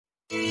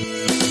Weather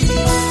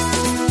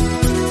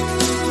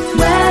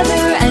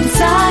and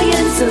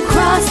science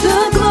across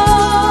the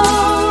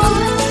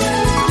globe.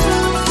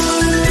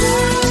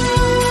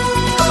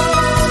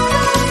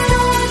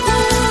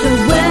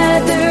 The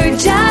Weather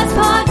Jazz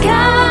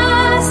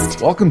Podcast.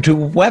 Welcome to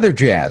Weather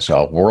Jazz,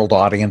 a world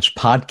audience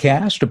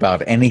podcast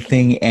about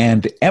anything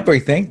and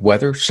everything,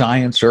 weather,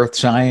 science, earth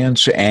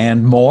science,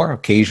 and more,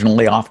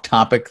 occasionally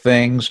off-topic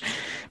things,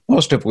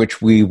 most of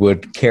which we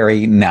would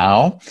carry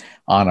now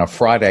on a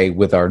Friday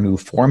with our new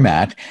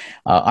format.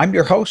 I'm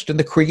your host and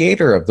the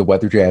creator of the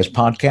Weather Jazz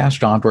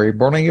Podcast, Andre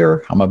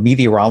Bernier. I'm a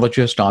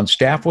meteorologist on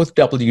staff with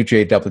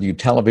WJW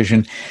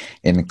Television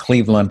in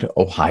Cleveland,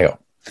 Ohio.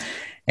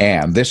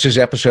 And this is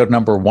episode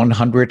number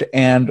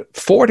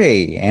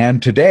 140.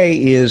 And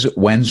today is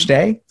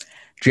Wednesday,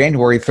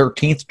 January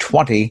 13th,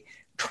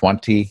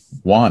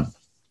 2021.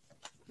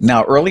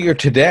 Now, earlier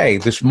today,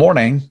 this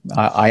morning,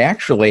 I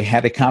actually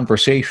had a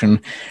conversation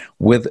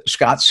with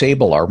Scott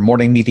Sable, our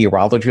morning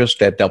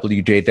meteorologist at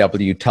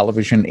WJW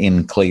Television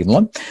in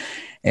Cleveland.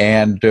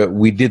 And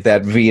we did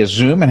that via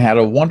Zoom and had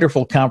a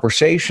wonderful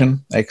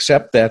conversation,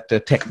 except that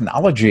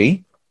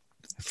technology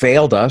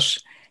failed us.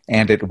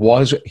 And it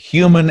was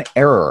human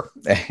error,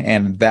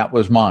 and that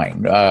was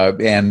mine.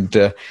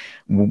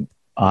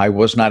 I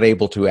was not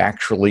able to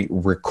actually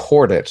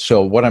record it.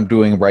 So what I'm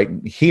doing right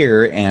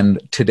here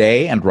and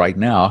today and right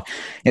now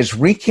is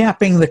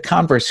recapping the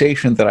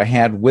conversation that I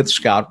had with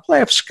Scott. We'll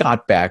have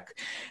Scott back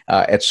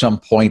at some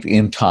point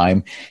in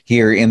time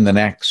here in the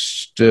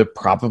next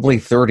probably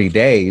 30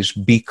 days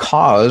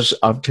because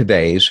of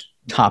today's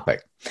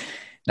topic.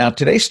 Now,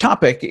 today's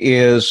topic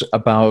is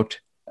about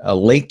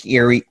Lake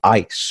Erie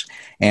ice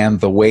and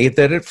the way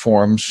that it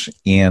forms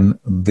in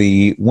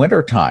the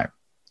wintertime.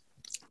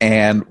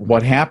 And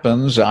what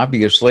happens,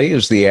 obviously,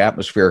 is the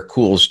atmosphere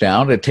cools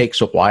down. It takes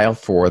a while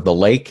for the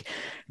lake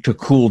to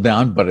cool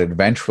down, but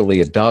eventually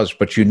it does.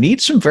 But you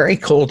need some very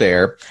cold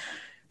air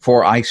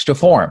for ice to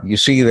form. You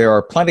see, there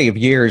are plenty of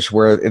years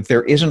where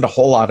there isn't a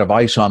whole lot of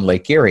ice on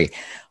Lake Erie.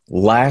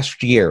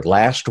 Last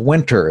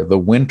winter, the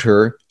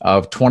winter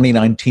of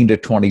 2019 to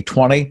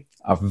 2020,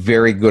 a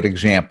very good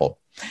example.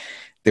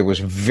 There was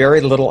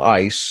very little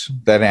ice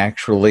that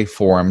actually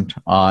formed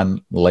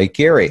on Lake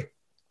Erie.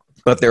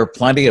 But there are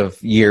plenty of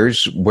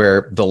years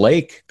where the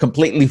lake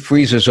completely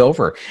freezes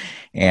over,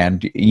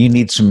 and you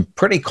need some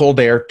pretty cold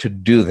air to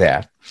do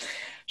that.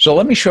 So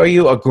let me show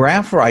you a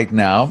graph right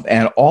now,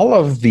 and all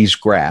of these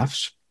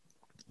graphs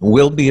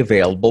will be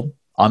available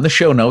on the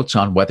show notes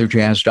on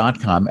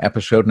weatherjazz.com,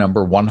 episode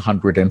number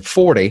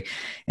 140.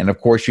 And of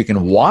course, you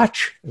can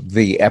watch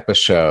the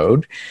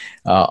episode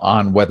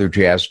on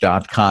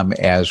weatherjazz.com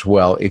as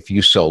well if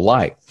you so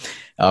like.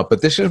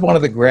 But this is one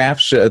of the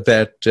graphs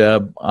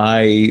that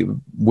I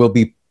will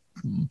be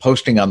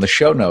posting on the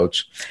show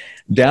notes.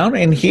 Down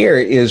in here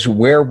is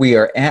where we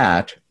are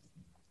at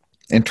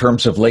in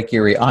terms of Lake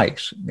Erie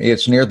ice.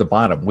 It's near the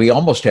bottom. We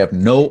almost have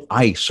no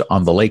ice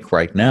on the lake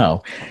right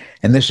now.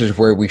 And this is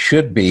where we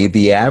should be.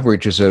 The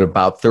average is at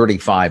about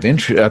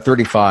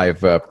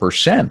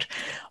 35%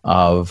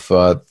 of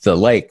the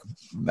lake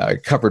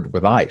covered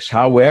with ice.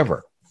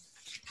 However,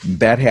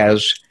 that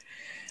has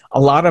a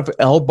lot of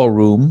elbow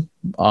room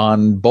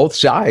on both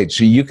sides.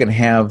 So you can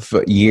have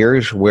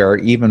years where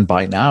even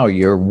by now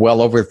you're well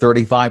over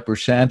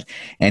 35%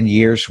 and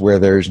years where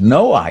there's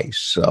no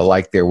ice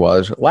like there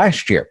was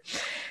last year.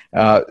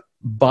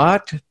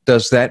 But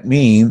does that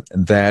mean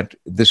that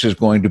this is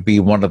going to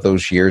be one of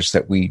those years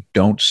that we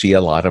don't see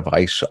a lot of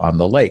ice on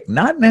the lake?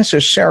 Not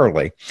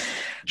necessarily.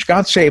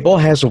 Scott Sable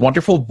has a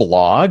wonderful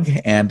blog,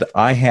 and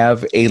I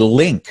have a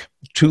link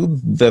to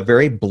the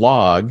very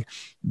blog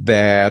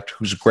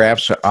whose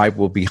graphs I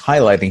will be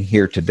highlighting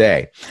here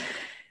today.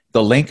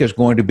 The link is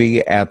going to be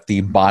at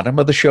the bottom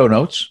of the show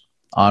notes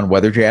on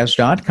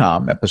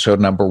weatherjazz.com, episode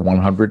number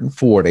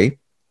 140.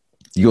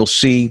 You'll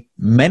see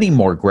many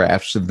more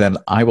graphs than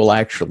I will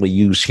actually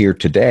use here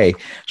today.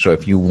 So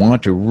if you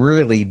want to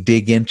really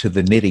dig into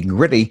the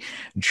nitty-gritty,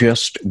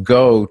 just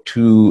go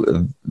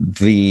to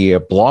the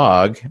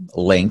blog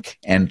link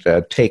and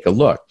take a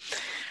look.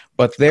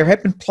 But there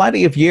have been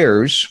plenty of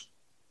years,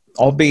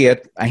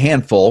 albeit a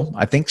handful,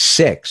 I think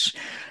 6,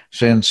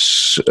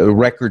 since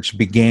records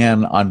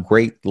began on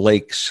Great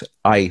Lakes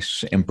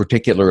ice, in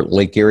particular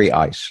Lake Erie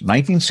ice.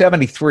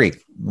 1973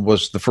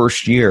 was the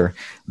first year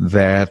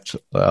that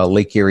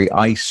Lake Erie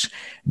ice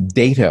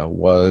data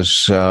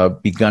was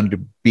begun to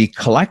be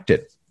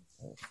collected.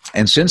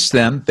 And since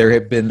then, there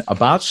have been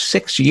about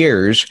 6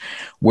 years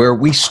where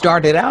we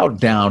started out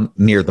down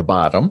near the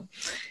bottom.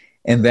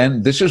 And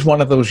then this is one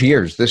of those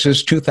years. This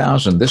is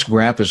 2000. This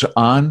graph is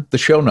on the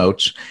show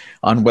notes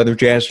on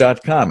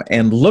weatherjazz.com.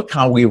 And look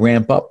how we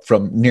ramp up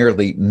from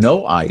nearly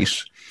no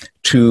ice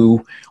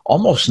to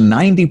almost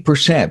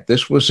 90%.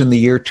 This was in the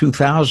year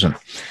 2000.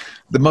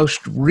 The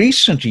most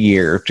recent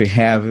year to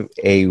have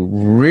a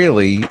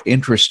really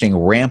interesting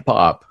ramp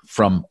up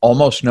from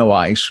almost no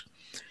ice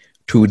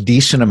to a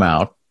decent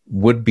amount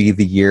would be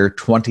the year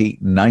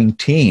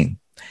 2019.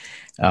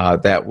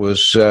 That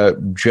was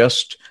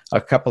just a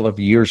couple of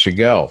years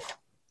ago.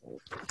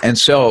 And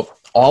so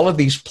all of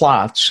these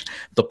plots,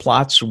 the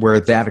plots where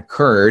that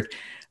occurred,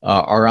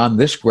 are on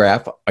this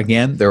graph.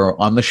 Again, they're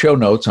on the show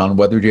notes on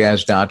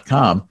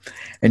weatherjazz.com.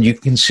 And you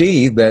can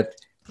see that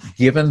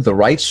given the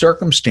right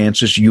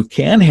circumstances, you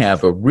can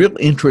have a real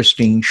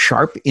interesting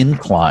sharp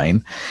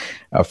incline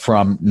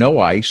from no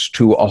ice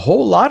to a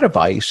whole lot of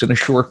ice in a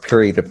short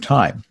period of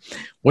time.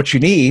 What you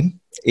need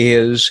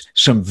is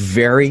some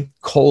very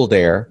cold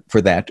air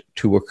for that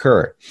to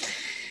occur.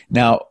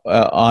 Now,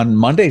 on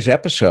Monday's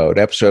episode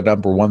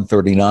number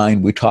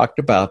 139, we talked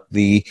about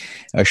the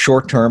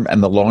short-term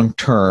and the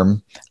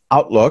long-term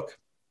outlook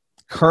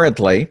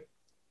currently,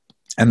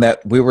 and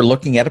that we were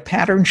looking at a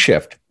pattern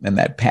shift. And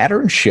that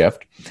pattern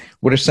shift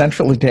would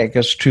essentially take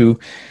us to,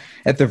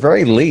 at the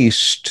very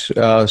least,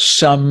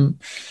 some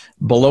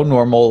below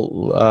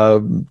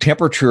normal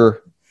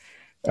temperature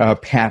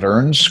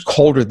patterns,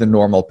 colder than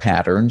normal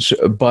patterns,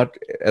 but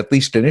at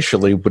least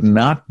initially would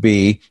not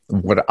be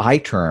what I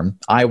term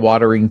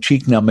eye-watering,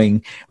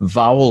 cheek-numbing,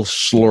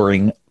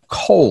 vowel-slurring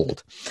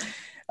cold.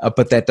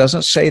 But that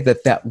doesn't say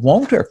that that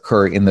won't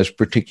occur in this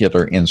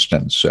particular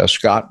instance.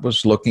 Scott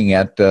was looking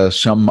at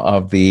some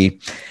of the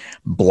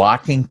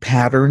blocking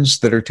patterns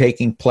that are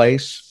taking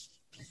place,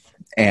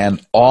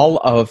 and all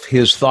of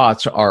his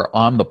thoughts are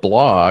on the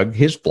blog,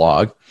 his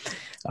blog,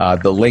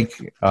 the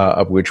link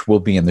of which will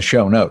be in the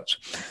show notes.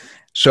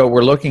 So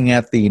we're looking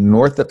at the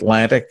North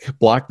Atlantic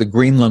block, the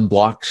Greenland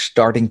block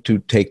starting to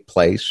take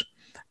place.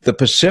 The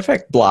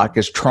Pacific block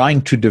is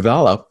trying to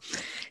develop.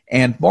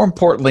 And more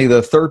importantly,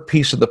 the third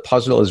piece of the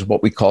puzzle is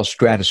what we call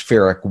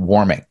stratospheric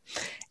warming.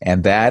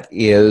 And that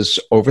is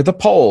over the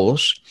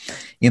poles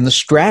in the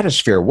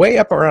stratosphere, way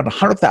up around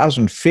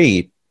 100,000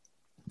 feet,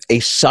 a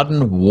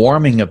sudden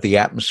warming of the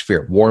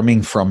atmosphere,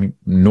 warming from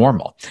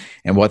normal.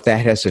 And what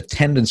that has a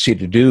tendency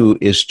to do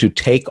is to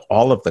take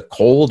all of the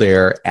cold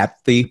air at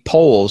the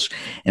poles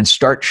and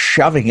start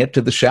shoving it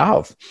to the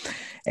south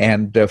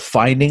and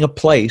finding a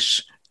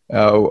place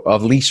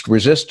of least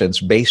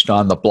resistance based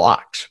on the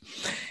blocks.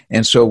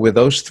 And so with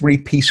those three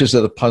pieces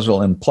of the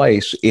puzzle in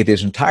place, it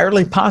is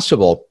entirely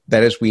possible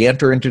that as we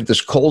enter into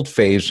this cold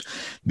phase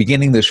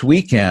beginning this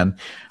weekend,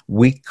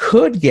 we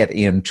could get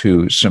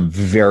into some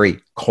very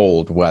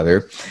cold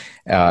weather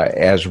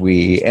as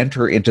we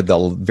enter into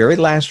the very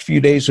last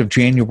few days of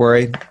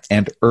January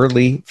and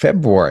early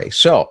February.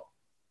 So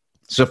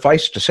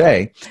suffice to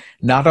say,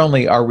 not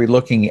only are we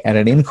looking at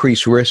an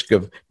increased risk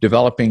of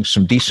developing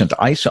some decent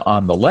ice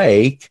on the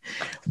lake,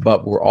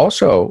 but we're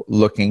also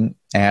looking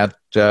at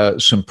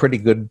some pretty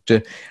good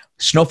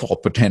snowfall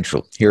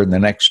potential here in the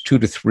next 2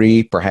 to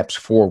 3, perhaps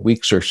 4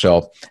 weeks or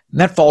so. And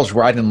that falls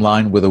right in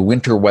line with a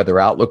winter weather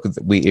outlook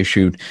that we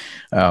issued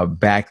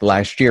back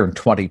last year in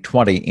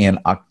 2020 in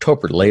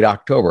October, late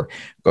October.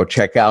 Go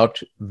check out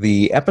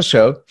the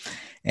episode.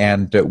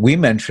 And we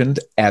mentioned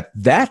at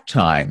that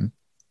time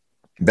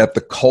that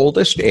the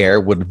coldest air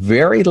would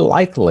very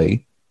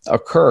likely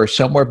occur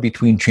somewhere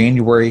between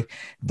January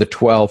the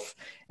 12th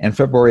and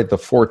February the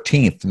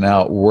 14th.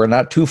 Now, we're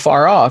not too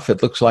far off.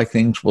 It looks like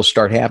things will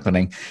start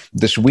happening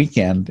this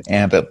weekend,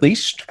 and at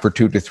least for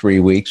 2 to 3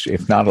 weeks,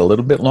 if not a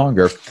little bit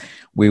longer,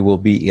 we will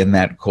be in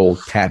that cold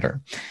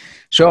pattern.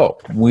 So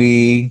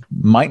we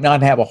might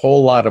not have a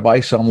whole lot of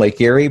ice on Lake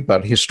Erie,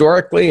 but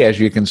historically, as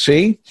you can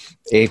see,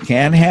 it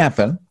can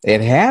happen. It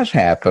has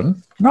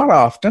happened, not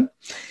often,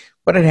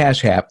 but it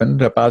has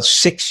happened about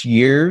 6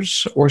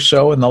 years or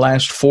so in the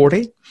last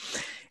 40,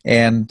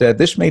 and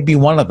this may be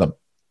one of them.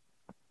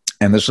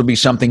 And this will be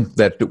something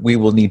that we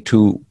will need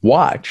to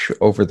watch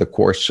over the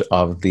course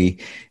of the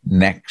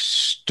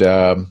next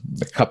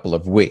couple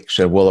of weeks.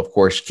 And we'll, of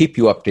course, keep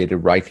you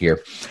updated right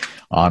here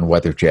on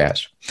Weather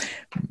Jazz.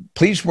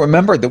 Please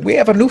remember that we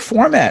have a new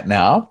format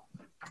now.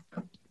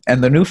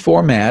 And the new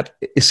format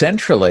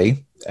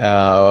essentially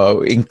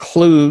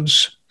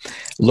includes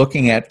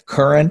looking at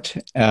current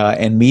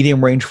and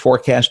medium range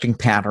forecasting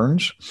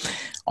patterns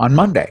on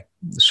Monday.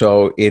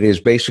 So it is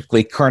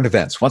basically current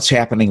events, what's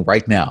happening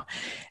right now,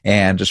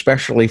 and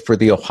especially for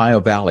the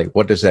Ohio Valley,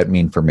 what does that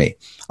mean for me?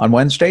 On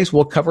Wednesdays,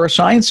 we'll cover a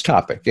science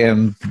topic,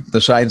 and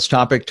the science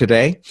topic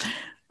today,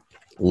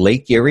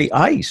 Lake Erie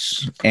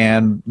ice,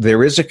 and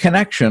there is a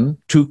connection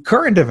to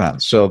current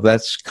events, so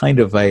that's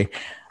kind of a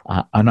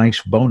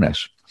nice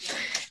bonus.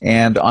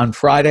 And on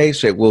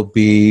Fridays, it will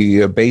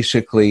be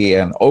basically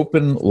an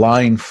open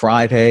line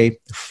Friday,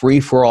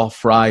 free-for-all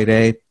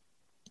Friday,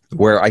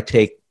 where I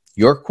take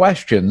your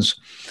questions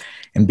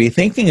and be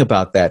thinking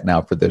about that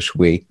now for this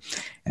week.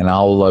 And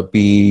I'll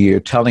be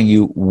telling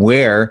you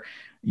where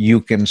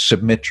you can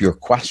submit your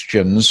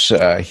questions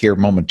here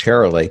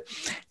momentarily.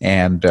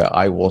 And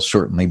I will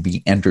certainly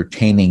be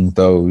entertaining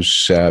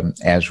those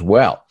as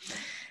well.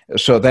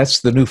 So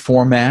that's the new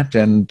format.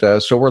 And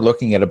so we're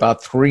looking at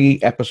about 3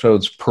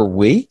 episodes per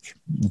week,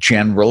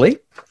 generally.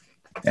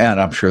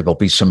 And I'm sure there'll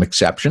be some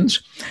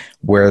exceptions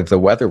where the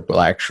weather will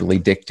actually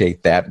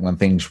dictate that. When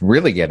things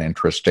really get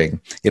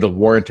interesting, it'll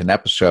warrant an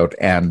episode,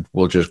 and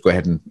we'll just go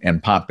ahead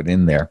and pop it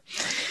in there.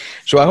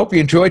 So I hope you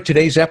enjoyed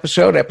today's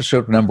episode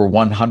number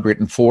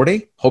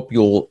 140. Hope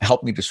you'll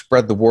help me to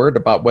spread the word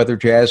about Weather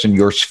Jazz in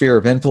your sphere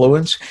of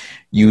influence.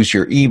 Use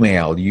your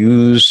email,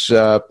 use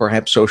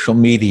perhaps social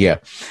media,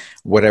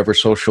 whatever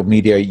social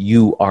media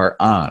you are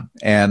on,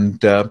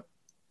 and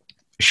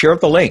share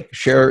the link,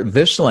 share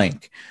this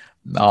link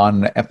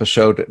on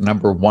episode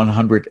number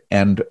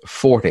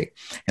 140.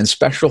 And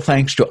special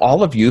thanks to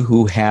all of you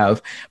who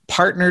have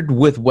partnered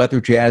with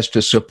Weather Jazz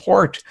to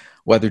support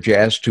Weather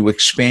Jazz, to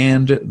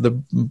expand the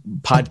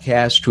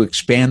podcast, to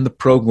expand the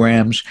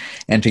programs,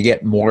 and to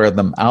get more of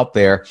them out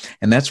there.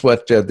 And that's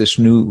what this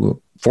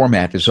new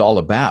format is all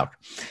about.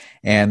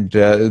 And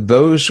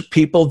those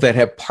people that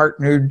have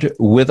partnered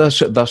with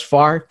us thus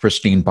far,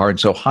 Christine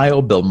Barnes,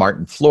 Ohio, Bill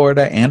Martin,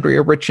 Florida,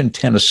 Andrea Rich in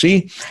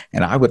Tennessee,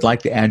 and I would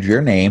like to add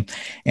your name,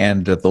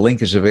 and the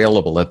link is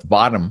available at the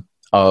bottom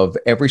of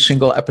every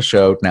single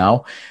episode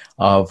now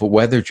of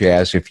Weather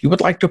Jazz. If you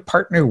would like to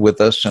partner with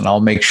us, and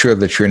I'll make sure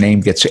that your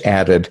name gets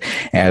added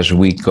as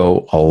we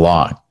go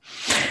along.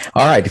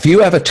 All right, if you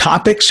have a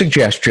topic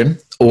suggestion,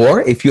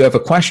 or if you have a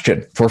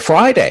question for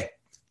Friday,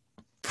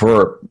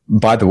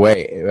 by the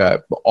way,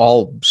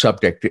 all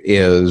subject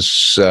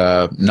is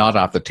not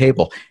off the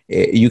table.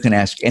 You can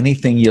ask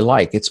anything you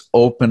like. It's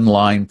Open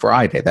Line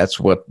Friday. That's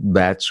what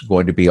that's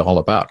going to be all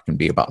about. It can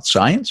be about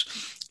science.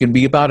 It can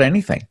be about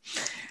anything.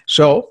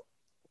 So,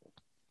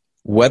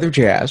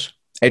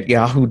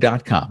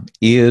 weatherjazz@yahoo.com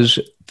is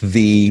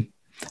the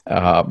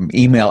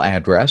email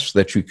address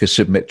that you can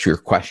submit your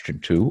question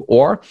to,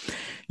 or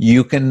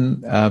you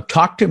can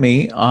talk to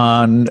me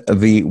on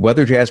the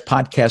Weather Jazz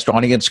Podcast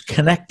Audience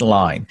Connect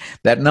line.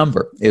 That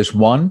number is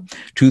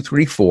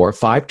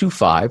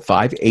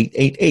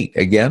 1-234-525-5888.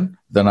 Again,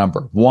 the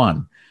number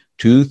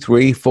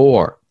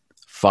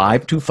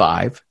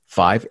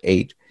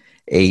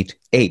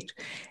 1-234-525-5888.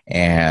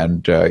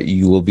 And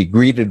you will be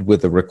greeted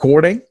with a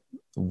recording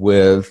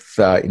with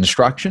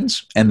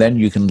instructions, and then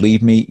you can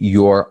leave me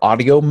your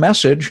audio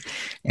message,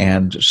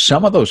 and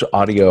some of those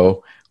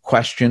audio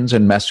questions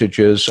and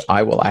messages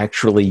I will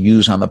actually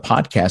use on the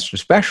podcast,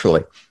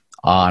 especially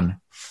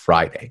on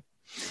Friday.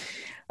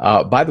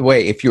 By the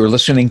way, if you're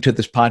listening to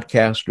this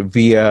podcast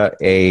via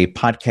a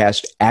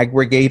podcast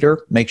aggregator,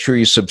 make sure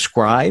you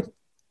subscribe,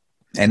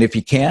 and if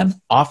you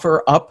can,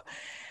 offer up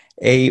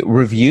a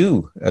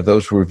review.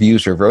 Those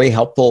reviews are very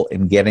helpful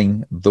in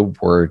getting the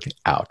word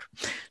out.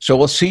 So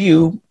we'll see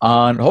you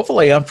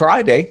hopefully on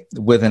Friday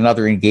with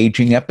another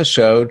engaging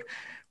episode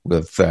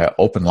with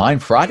Open Line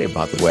Friday,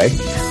 by the way,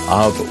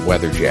 of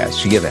Weather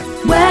Jazz. See you then.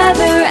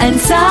 Weather and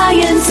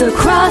science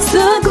across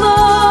the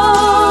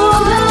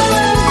globe.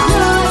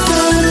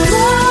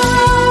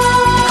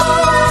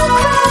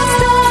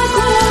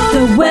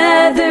 The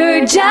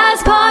Weather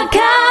Jazz